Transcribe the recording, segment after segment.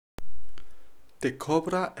The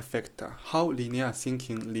Cobra effect, how linear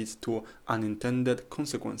thinking leads to unintended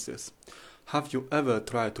consequences. Have you ever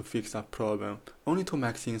tried to fix a problem only to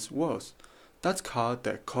make things worse? That's called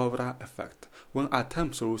the Cobra effect, when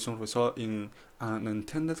attempt solutions result in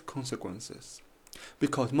unintended consequences.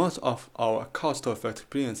 Because most of our cause-to-effect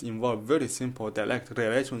experience involve very simple direct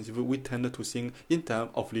relationships, we tend to think in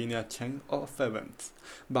terms of linear chain of events.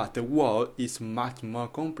 But the world is much more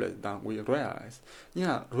complex than we realize. In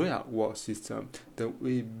a real-world system, there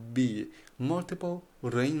will be multiple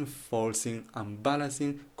reinforcing and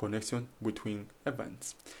balancing connections between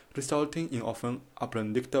events, resulting in often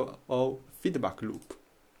unpredictable feedback loop.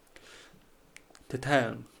 The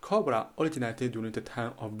term Cobra originated during the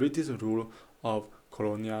time of British rule of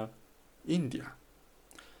colonial India.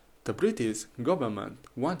 The British government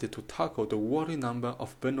wanted to tackle the worrying number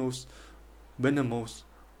of venomous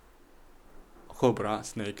cobra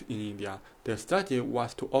snakes in India. Their strategy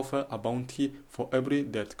was to offer a bounty for every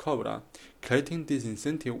dead cobra. Creating this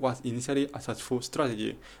incentive was initially a successful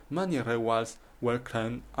strategy. Many rewards were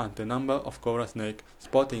claimed and the number of cobra snakes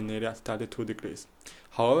spotted in area started to decrease.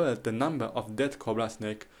 However, the number of dead cobra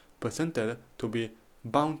snakes presented to be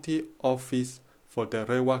bounty office for the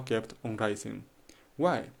reward kept on rising.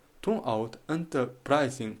 Why? Turns out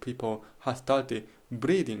enterprising people had started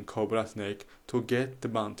breeding cobra snake to get the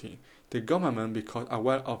bounty. The government became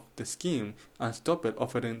aware of the scheme and stopped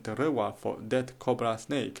offering the reward for dead cobra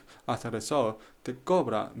snake. As a result, the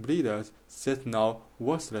cobra breeders set now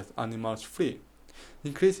worthless animals free,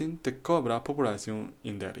 increasing the cobra population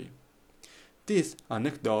in Delhi. This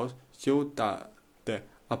anecdote shows that the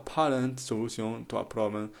apparent solution to a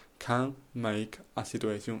problem can make a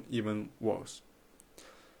situation even worse.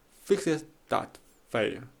 Fixes that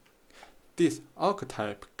fail. This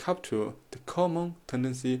archetype captures the common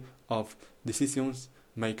tendency of decision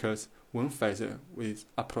makers when faced with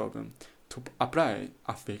a problem to apply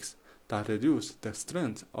a fix that reduces the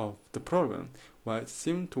strength of the problem. While it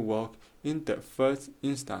seems to work in the first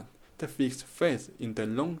instance, the fix fails in the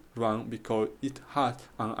long run because it has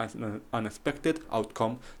an unexpected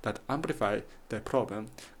outcome that amplifies the problem.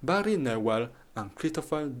 Barry Newell and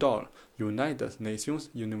Christopher Doll, United Nations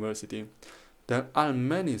University. There are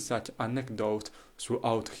many such anecdotes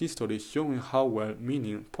throughout history showing how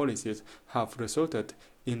well-meaning policies have resulted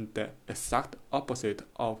in the exact opposite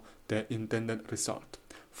of the intended result.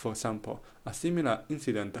 For example, a similar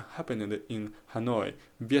incident happened in Hanoi,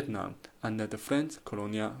 Vietnam, under the French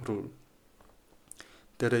colonial rule.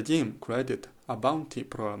 The regime created a bounty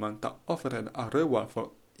program that offered a reward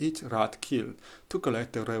for each rat killed. To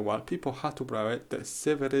collect the reward, people had to provide the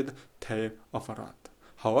severed tail of a rat.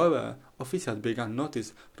 However, officials began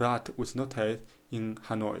notice rats with no tail in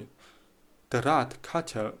Hanoi. The rat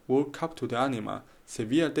catcher would capture the animal,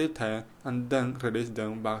 sever their tail, and then release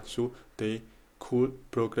them back so they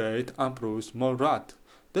could procreate and produce more rats,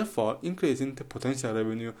 therefore increasing the potential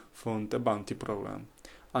revenue from the bounty program.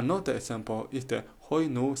 Another example is the Hoy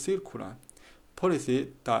No Circular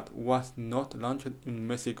policy that was not launched in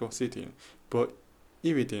Mexico City,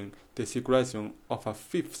 prohibiting the circulation of a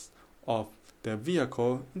fifth of the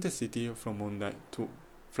vehicle in the city from Monday to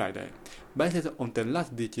Friday, based on the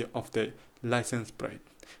last digit of the license plate.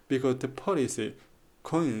 Because the policy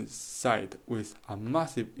coincided with a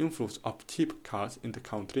massive influx of cheap cars in the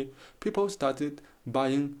country, people started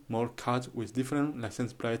buying more cars with different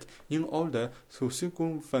license plates in order to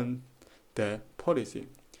circumvent the policy.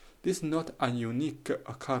 This is not a unique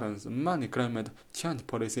occurrence. Many climate change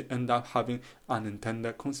policies end up having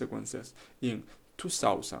unintended consequences. In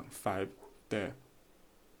 2005, the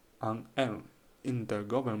UN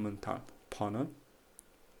Intergovernmental Panel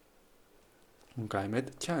on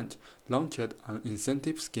Climate Change launched an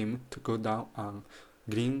incentive scheme to cut down on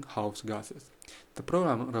greenhouse gases. The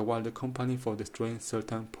program rewarded companies for destroying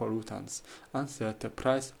certain pollutants and set the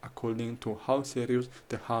price according to how serious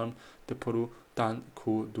the harm the pollutant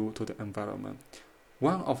could do to the environment.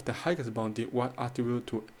 One of the highest bounties was attributed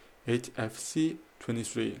to HFC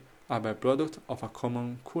 23, a byproduct of a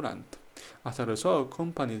common coolant. As a result,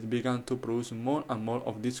 companies began to produce more and more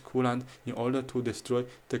of this coolant in order to destroy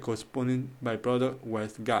the corresponding byproduct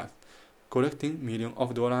waste gas, collecting millions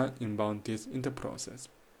of dollars in bounties in the process.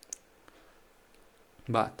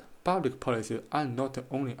 But public policies are not the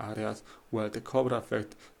only areas where the Cobra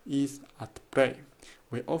effect is at play.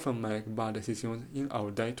 We often make bad decisions in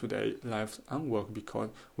our day-to-day lives and work because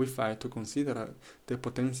we fail to consider the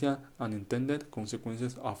potential unintended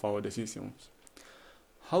consequences of our decisions.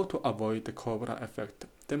 How to avoid the Cobra effect?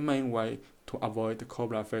 The main way to avoid the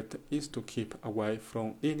Cobra effect is to keep away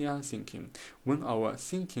from linear thinking. When our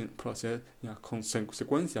thinking process in a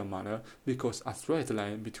consequential manner becomes a straight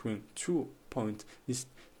line between two point is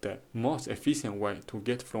the most efficient way to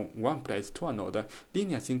get from one place to another.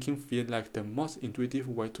 Linear thinking feels like the most intuitive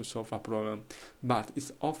way to solve a problem, but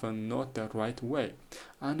it's often not the right way.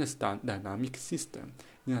 Understand dynamic system.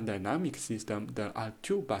 In a dynamic system, there are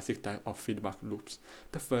two basic types of feedback loops.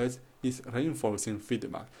 The first is reinforcing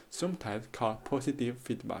feedback, sometimes called positive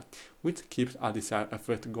feedback, which keeps a desired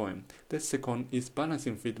effect going. The second is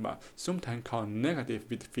balancing feedback, sometimes called negative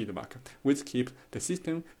feedback, which keeps the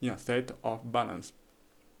system in a state of balance.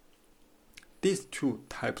 These two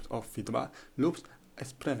types of feedback loops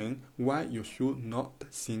explain why you should not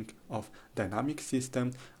think of dynamic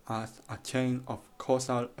systems as a chain of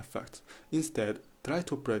causal effects. Instead, try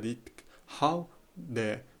to predict how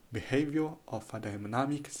the behavior of a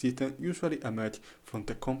dynamic system usually emerges from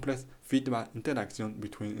the complex feedback interaction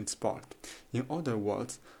between its parts. In other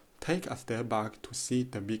words, take a step back to see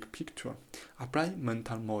the big picture. Apply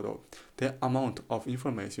mental model. The amount of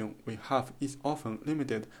information we have is often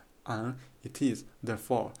limited, and it is,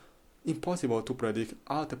 therefore, impossible to predict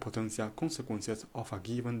all the potential consequences of a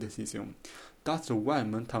given decision. That's why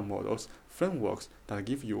mental models, frameworks that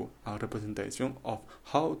give you a representation of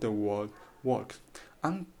how the world works,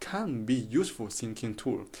 and can be useful thinking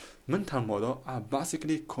tools. Mental models are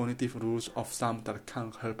basically cognitive rules of thumb that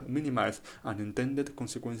can help minimize unintended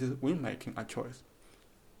consequences when making a choice.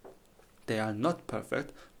 They are not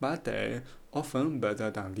perfect, but they are often better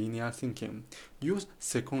than linear thinking. Use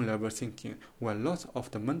second-level thinking, where lots of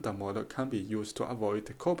the mental model can be used to avoid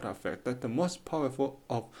the cobra effect. That the most powerful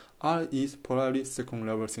of all is probably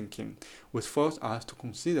second-level thinking, which forces us to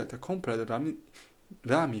consider the complex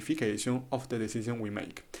ramification of the decision we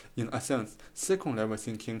make. In a sense, second-level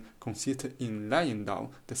thinking consists in laying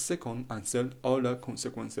down the second and third-order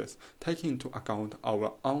consequences, taking into account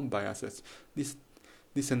our own biases,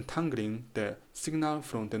 disentangling the signal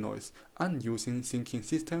from the noise, and using thinking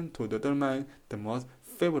systems to determine the most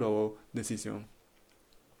favorable decision.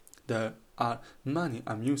 There are many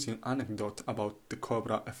amusing anecdotes about the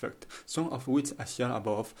cobra effect, some of which I share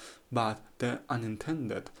above, but the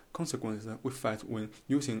unintended consequences we face when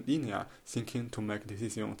using linear thinking to make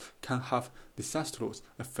decisions can have disastrous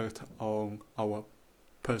effects on our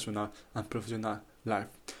personal and professional life.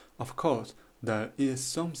 Of course, there is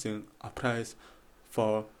something a price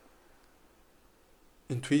for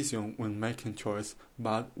intuition when making choice,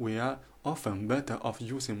 but we are often better off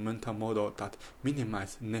using mental models that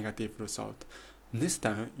minimize negative results. Next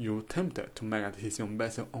time you're tempted to make a decision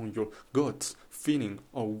based on your gut feeling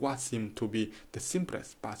or what seemed to be the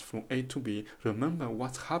simplest path from A to B, remember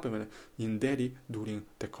what happened in Delhi during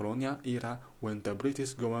the colonial era when the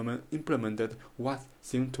British government implemented what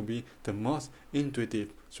seemed to be the most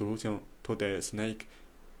intuitive solution to the snake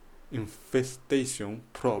infestation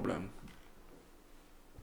problem.